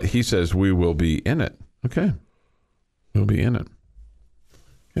 But he says we will be in it. Okay, we'll be in it.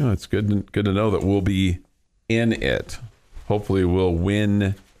 Yeah, it's good to know that we'll be in it. Hopefully, we'll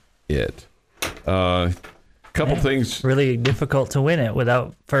win it. Couple things. Really difficult to win it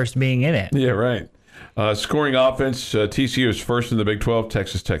without first being in it. Yeah, right. Scoring offense, TCU is first in the Big 12,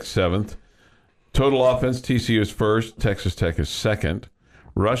 Texas Tech 7th. Total offense, TCU is first, Texas Tech is second.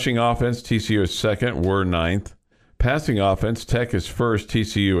 Rushing offense, TCU is second, we're 9th. Passing offense, Tech is first,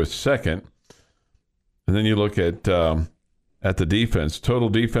 TCU is second. And then you look at the defense. Total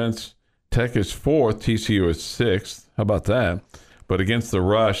defense, Tech is 4th, TCU is 6th. How about that? But against the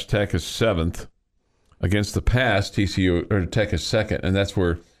rush, Tech is 7th. Against the pass, Tech is second, and that's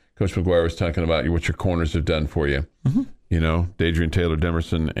where Coach McGuire was talking about what your corners have done for you. Mm-hmm. You know, Dadrian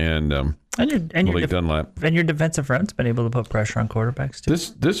Taylor-Demerson and Malik Dunlap. And your defensive front's been able to put pressure on quarterbacks, too.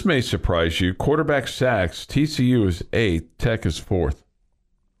 This may surprise you. Quarterback sacks, TCU is 8th, Tech is 4th.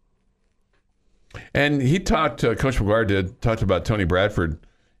 And he Coach McGuire talked about Tony Bradford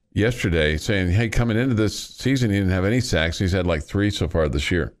yesterday, saying, hey, coming into this season, he didn't have any sacks. He's had like 3 so far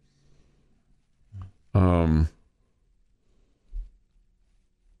this year. So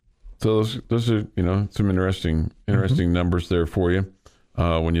those are, some interesting numbers there for you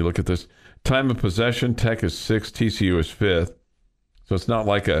when you look at this. Time of possession, Tech is 6th, TCU is 5th. So it's not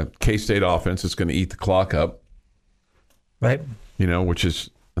like a K-State offense that's going to eat the clock up. Right. Which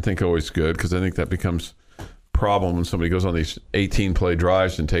is, I think, always good, because I think that becomes a problem when somebody goes on these 18-play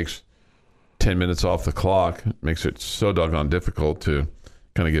drives and takes 10 minutes off the clock. It makes it so doggone difficult to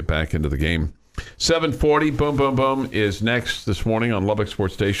kind of get back into the game. 7:40, Boom, Boom, Boom is next this morning on Lubbock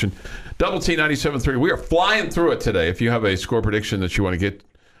Sports Station. Double T 97.3. We are flying through it today. If you have a score prediction that you want to get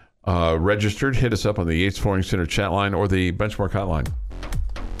registered, hit us up on the Yates Flooring Center chat line or the Benchmark hotline.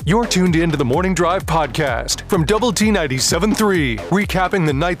 You're tuned in to the Morning Drive podcast from Double T 97.3, recapping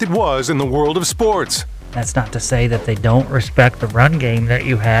the night that was in the world of sports. That's not to say that they don't respect the run game that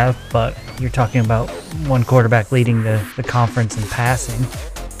you have, but you're talking about one quarterback leading the conference in passing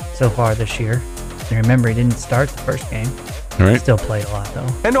so far this year. And remember, he didn't start the first game. All right. Still played a lot, though.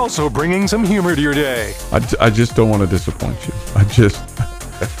 And also bringing some humor to your day. I just don't want to disappoint you.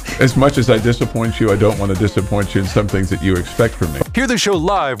 As much as I disappoint you, I don't want to disappoint you in some things that you expect from me. Hear the show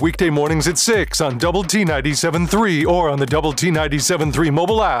live weekday mornings at 6 on Double T 97.3 or on the Double T 97.3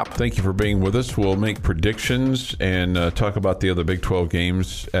 mobile app. Thank you for being with us. We'll make predictions and talk about the other Big 12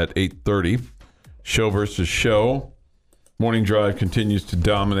 games at 8:30. Show versus show. Morning Drive continues to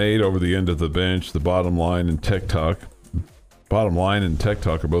dominate over the end of the bench. The bottom line and Tech Talk. Bottom line and Tech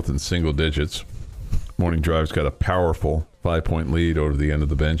Talk are both in single digits. Morning Drive's got a powerful 5-point lead over the end of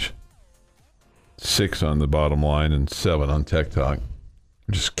the bench. 6 on the bottom line and 7 on Tech Talk.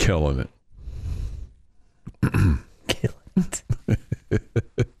 We're just killing it. Killing it.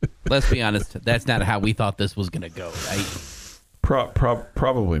 Let's be honest. That's not how we thought this was going to go, right?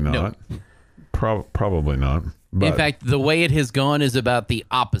 Probably not. No. Probably not. But, in fact, the way it has gone is about the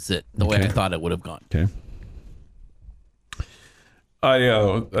opposite, the way I thought it would have gone. Okay.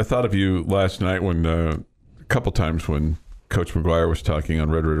 I thought of you last night when a couple times when Coach McGuire was talking on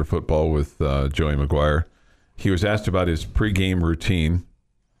Red Raider football with Joey McGuire. He was asked about his pregame routine.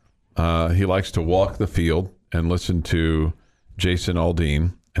 He likes to walk the field and listen to Jason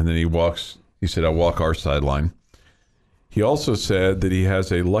Aldean, and then he said, I walk our sideline. He also said that he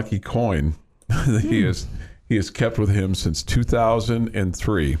has a lucky coin that he has kept with him since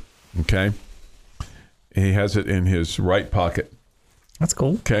 2003. Okay. He has it in his right pocket. That's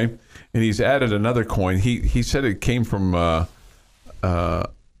cool. Okay. And he's added another coin. He said it came from a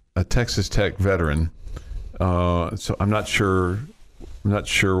Texas Tech veteran. So I'm not sure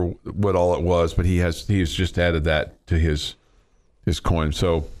what all it was, but he has just added that to his coin.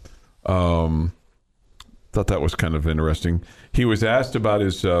 So thought that was kind of interesting. He was asked about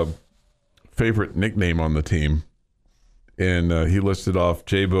his favorite nickname on the team, and he listed off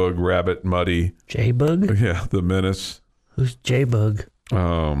J-Bug, Rabbit, Muddy. J-Bug? Yeah, the Menace. Who's J-Bug?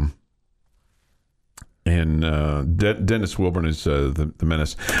 And Dennis Wilburn is the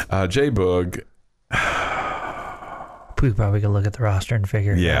Menace. J-Bug. We probably could look at the roster and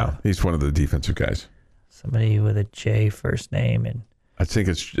figure it out. He's one of the defensive guys. Somebody with a J first name, and I think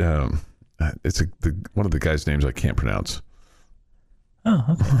it's one of the guys' names I can't pronounce. Oh,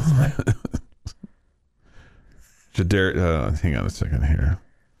 okay. That's right. Hang on a second here.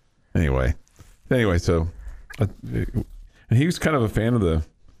 Anyway, so and he was kind of a fan of the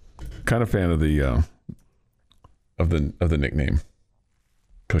nickname,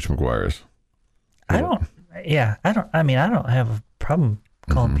 Coach McGuire's. I don't have a problem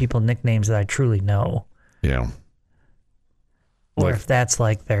calling people nicknames that I truly know. Yeah. Or Like- if that's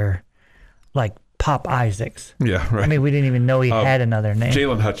like their, like Pop Isaacs. Yeah, right. I mean, we didn't even know he had another name.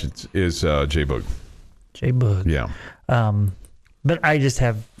 Jalen Hutchins is J-Boog. J-Boog. Yeah. But I just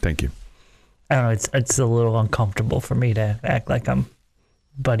have, Thank you. I don't know, it's a little uncomfortable for me to act like I'm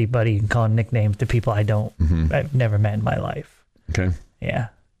buddy and calling nicknames to people I've never met in my life. Okay. Yeah.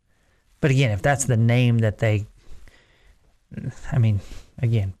 But again, if that's the name that they, I mean,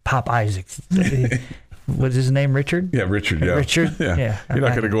 again, Pop Isaacs. What's his name? Richard? Yeah, Richard. Yeah. Richard? Yeah. Yeah. You're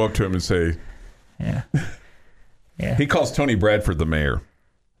not going to go up to him and say, Yeah. Yeah. he calls Tony Bradford the mayor.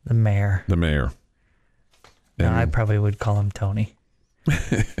 The mayor. The mayor. No, And- I probably would call him Tony.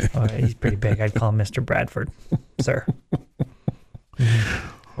 Oh, he's pretty big. I'd call him Mr. Bradford, sir.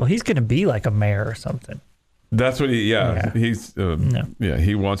 Well, he's going to be like a mayor or something. That's what Yeah. he's, No. yeah,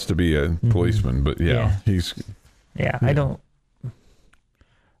 he wants to be a policeman, but Yeah. he's, Yeah, I don't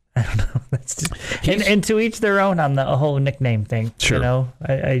know. That's just, and to each their own on the whole nickname thing. Sure. You know,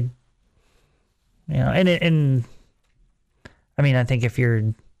 I and I mean, I think if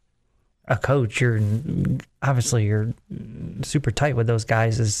you're a coach, you're super tight with those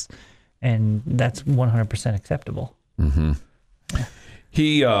guys, and that's 100% acceptable.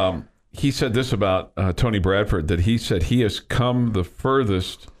 He said this about Tony Bradford, that he said he has come the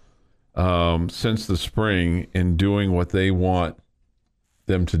furthest since the spring in doing what they want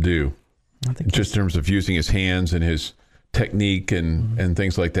them to do, I think just in terms of using his hands and his technique and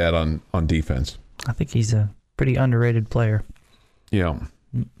things like that on defense. I think he's a pretty underrated player. Yeah.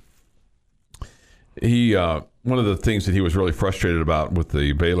 He one of the things that he was really frustrated about with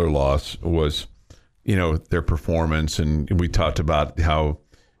the Baylor loss was, their performance, and we talked about how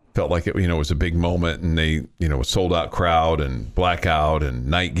felt like it, was a big moment, and they, a sold out crowd and blackout and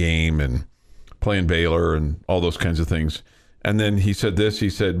night game and playing Baylor and all those kinds of things. And then he said this,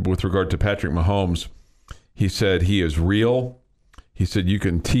 he said, with regard to Patrick Mahomes, he said he is real. He said you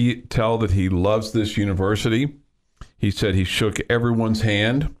can tell that he loves this university. He said he shook everyone's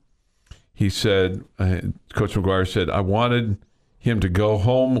hand. He said, Coach McGuire said, I wanted him to go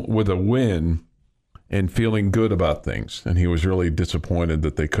home with a win and feeling good about things. And he was really disappointed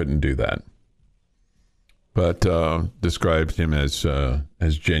that they couldn't do that. But described him as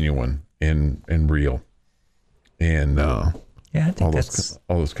genuine and real. And Yeah, I think all that's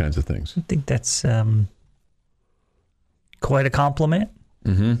those kinds of things. I think that's quite a compliment.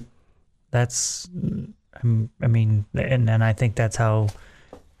 Mm-hmm. That's, I mean, and I think that's how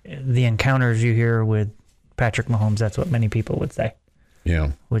the encounters you hear with Patrick Mahomes, that's what many people would say.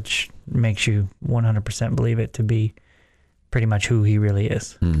 Yeah. Which makes you 100% believe it to be pretty much who he really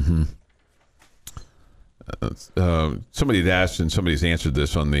is. Mm-hmm. Somebody had asked, and somebody's answered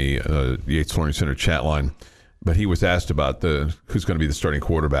this on the Yates Learning Center chat line, but he was asked about who's going to be the starting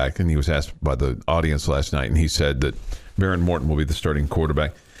quarterback, and he was asked by the audience last night, and he said that Baron Morton will be the starting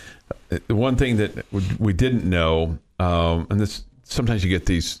quarterback. The one thing that we didn't know, and this sometimes you get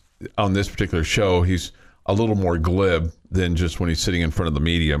these on this particular show, he's a little more glib than just when he's sitting in front of the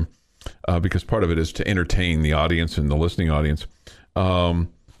media, because part of it is to entertain the audience and the listening audience.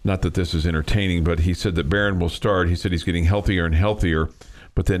 Not that this is entertaining, but he said that Barron will start. He said he's getting healthier and healthier,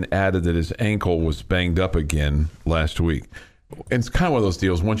 but then added that his ankle was banged up again last week. And it's kind of one of those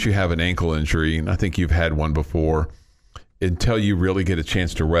deals, once you have an ankle injury, and I think you've had one before, until you really get a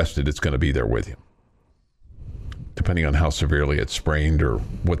chance to rest it, it's going to be there with you, depending on how severely it's sprained or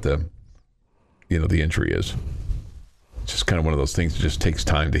what the injury is. It's just kind of one of those things that just takes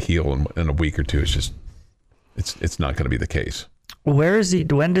time to heal, in a week or two. It's just, it's not going to be the case. Where is he?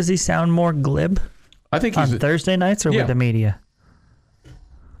 When does he sound more glib? I think on he's Thursday nights or yeah. with the media?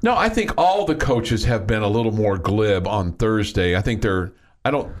 No, I think all the coaches have been a little more glib on Thursday. I think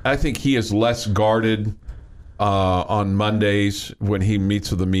I think he is less guarded on Mondays when he meets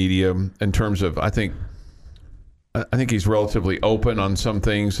with the media. In terms of, I think he's relatively open on some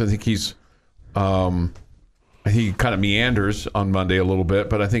things. I think he kind of meanders on Monday a little bit,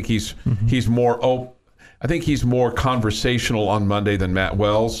 but I think he's more open. I think he's more conversational on Monday than Matt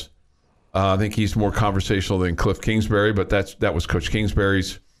Wells. I think he's more conversational than Cliff Kingsbury, but that was Coach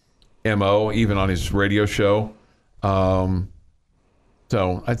Kingsbury's MO, even on his radio show. So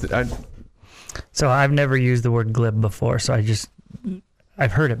I've never used the word glib before, so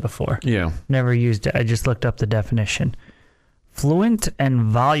I've heard it before. Yeah. Never used it. I just looked up the definition. Fluent and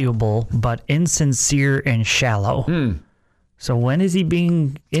voluble, but insincere and shallow. So when is he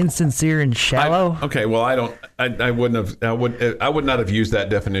being insincere and shallow? I would not have used that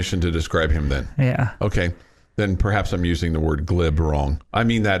definition to describe him then. Yeah. Okay. then perhaps I'm using the word glib wrong. I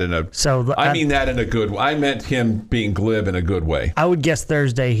mean that in a good way. I meant him being glib in a good way. I would guess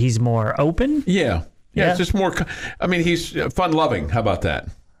Thursday he's more open. Yeah. It's just more. I mean, he's fun-loving. How about that?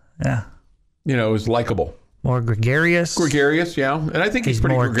 Yeah. He's likable. More gregarious. Yeah. And I think he's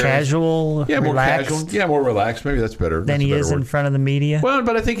pretty more gregarious. Casual. Yeah, more relaxed casual. Yeah, more relaxed. Maybe that's better. Than he is in front of the media. Well,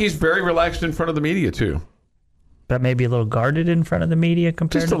 but I think he's very relaxed in front of the media too. But maybe a little guarded in front of the media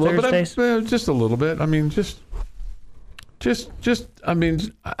compared to Thursdays? Just a little bit. I mean,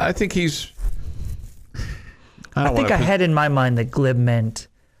 I think he's... I think I had in my mind that glib meant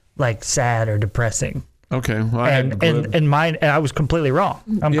like sad or depressing. Okay. Well, and mine, and I was completely wrong.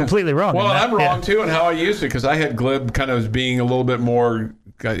 I'm completely wrong. Well, I'm wrong too in how I used it, because I had glib kind of as being a little bit more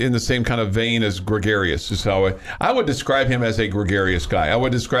in the same kind of vein as gregarious. Is how I would describe him as a gregarious guy. I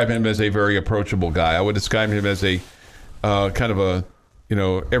would describe him as a very approachable guy. I would describe him as a kind of a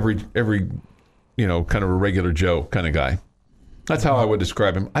every kind of a regular Joe kind of guy. That's how I would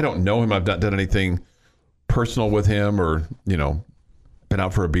describe him. I don't know him. I've not done anything personal with him, or been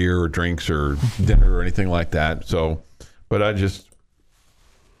out for a beer or drinks or dinner or anything like that. So, but I just,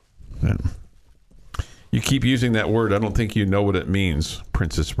 you keep using that word. I don't think you know what it means.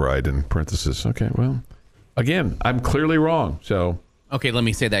 Princess Bride in parentheses. Okay, well, again, I'm clearly wrong. So, okay, let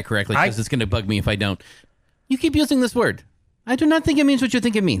me say that correctly, because it's going to bug me if I don't. You keep using this word. I do not think it means what you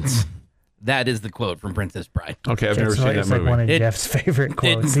think it means. That is the quote from Princess Bride. Okay, I've never seen that movie. It's like one of Jeff's favorite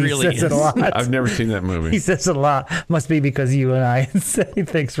quotes. It really says it a lot. I've never seen that movie. He says it a lot. Must be because you and I say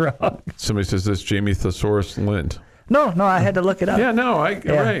things wrong. Somebody says this Jamie Thesaurus Lent. No, I had to look it up. Yeah, no,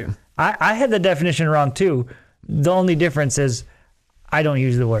 right. I had the definition wrong too. The only difference is I don't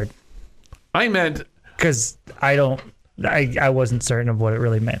use the word. I meant because I wasn't certain of what it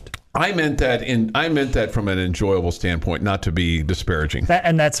really meant. I meant that from an enjoyable standpoint, not to be disparaging.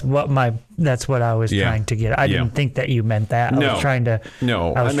 That's what I was trying to get. I didn't think that you meant that. I was trying to.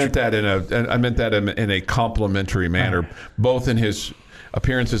 No, I meant that in a complimentary manner, both in his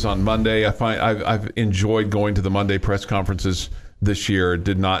appearances on Monday. I've enjoyed going to the Monday press conferences this year.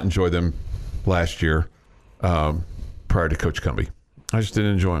 Did not enjoy them last year, prior to Coach Cumbie. I just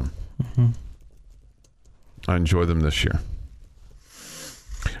didn't enjoy them. Mm-hmm. I enjoy them this year.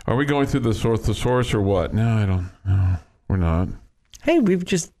 Are we going through the thesaurus or what? No, I don't. No, we're not. Hey, we're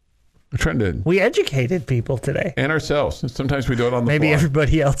trying to. We educated people today. And ourselves. Sometimes we do it on the Maybe fly.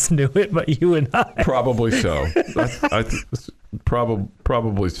 Everybody else knew it, but you and I. Probably so.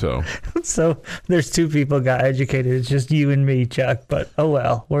 Probably so. So there's two people got educated. It's just you and me, Chuck. But oh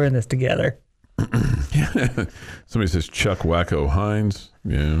well, we're in this together. Somebody says Chuck Wacko Heinz.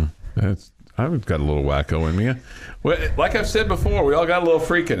 Yeah, I've got a little wacko in me. Well, like I've said before, we all got a little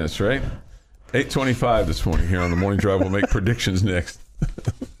freak in us, right? 8:25 this morning here on the Morning Drive. We'll make predictions next.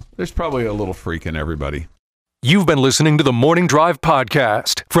 There's probably a little freak in everybody. You've been listening to the Morning Drive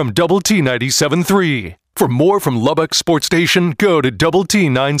podcast from Double T 97.3. For more from Lubbock Sports Station, go to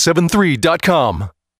doublet973.com.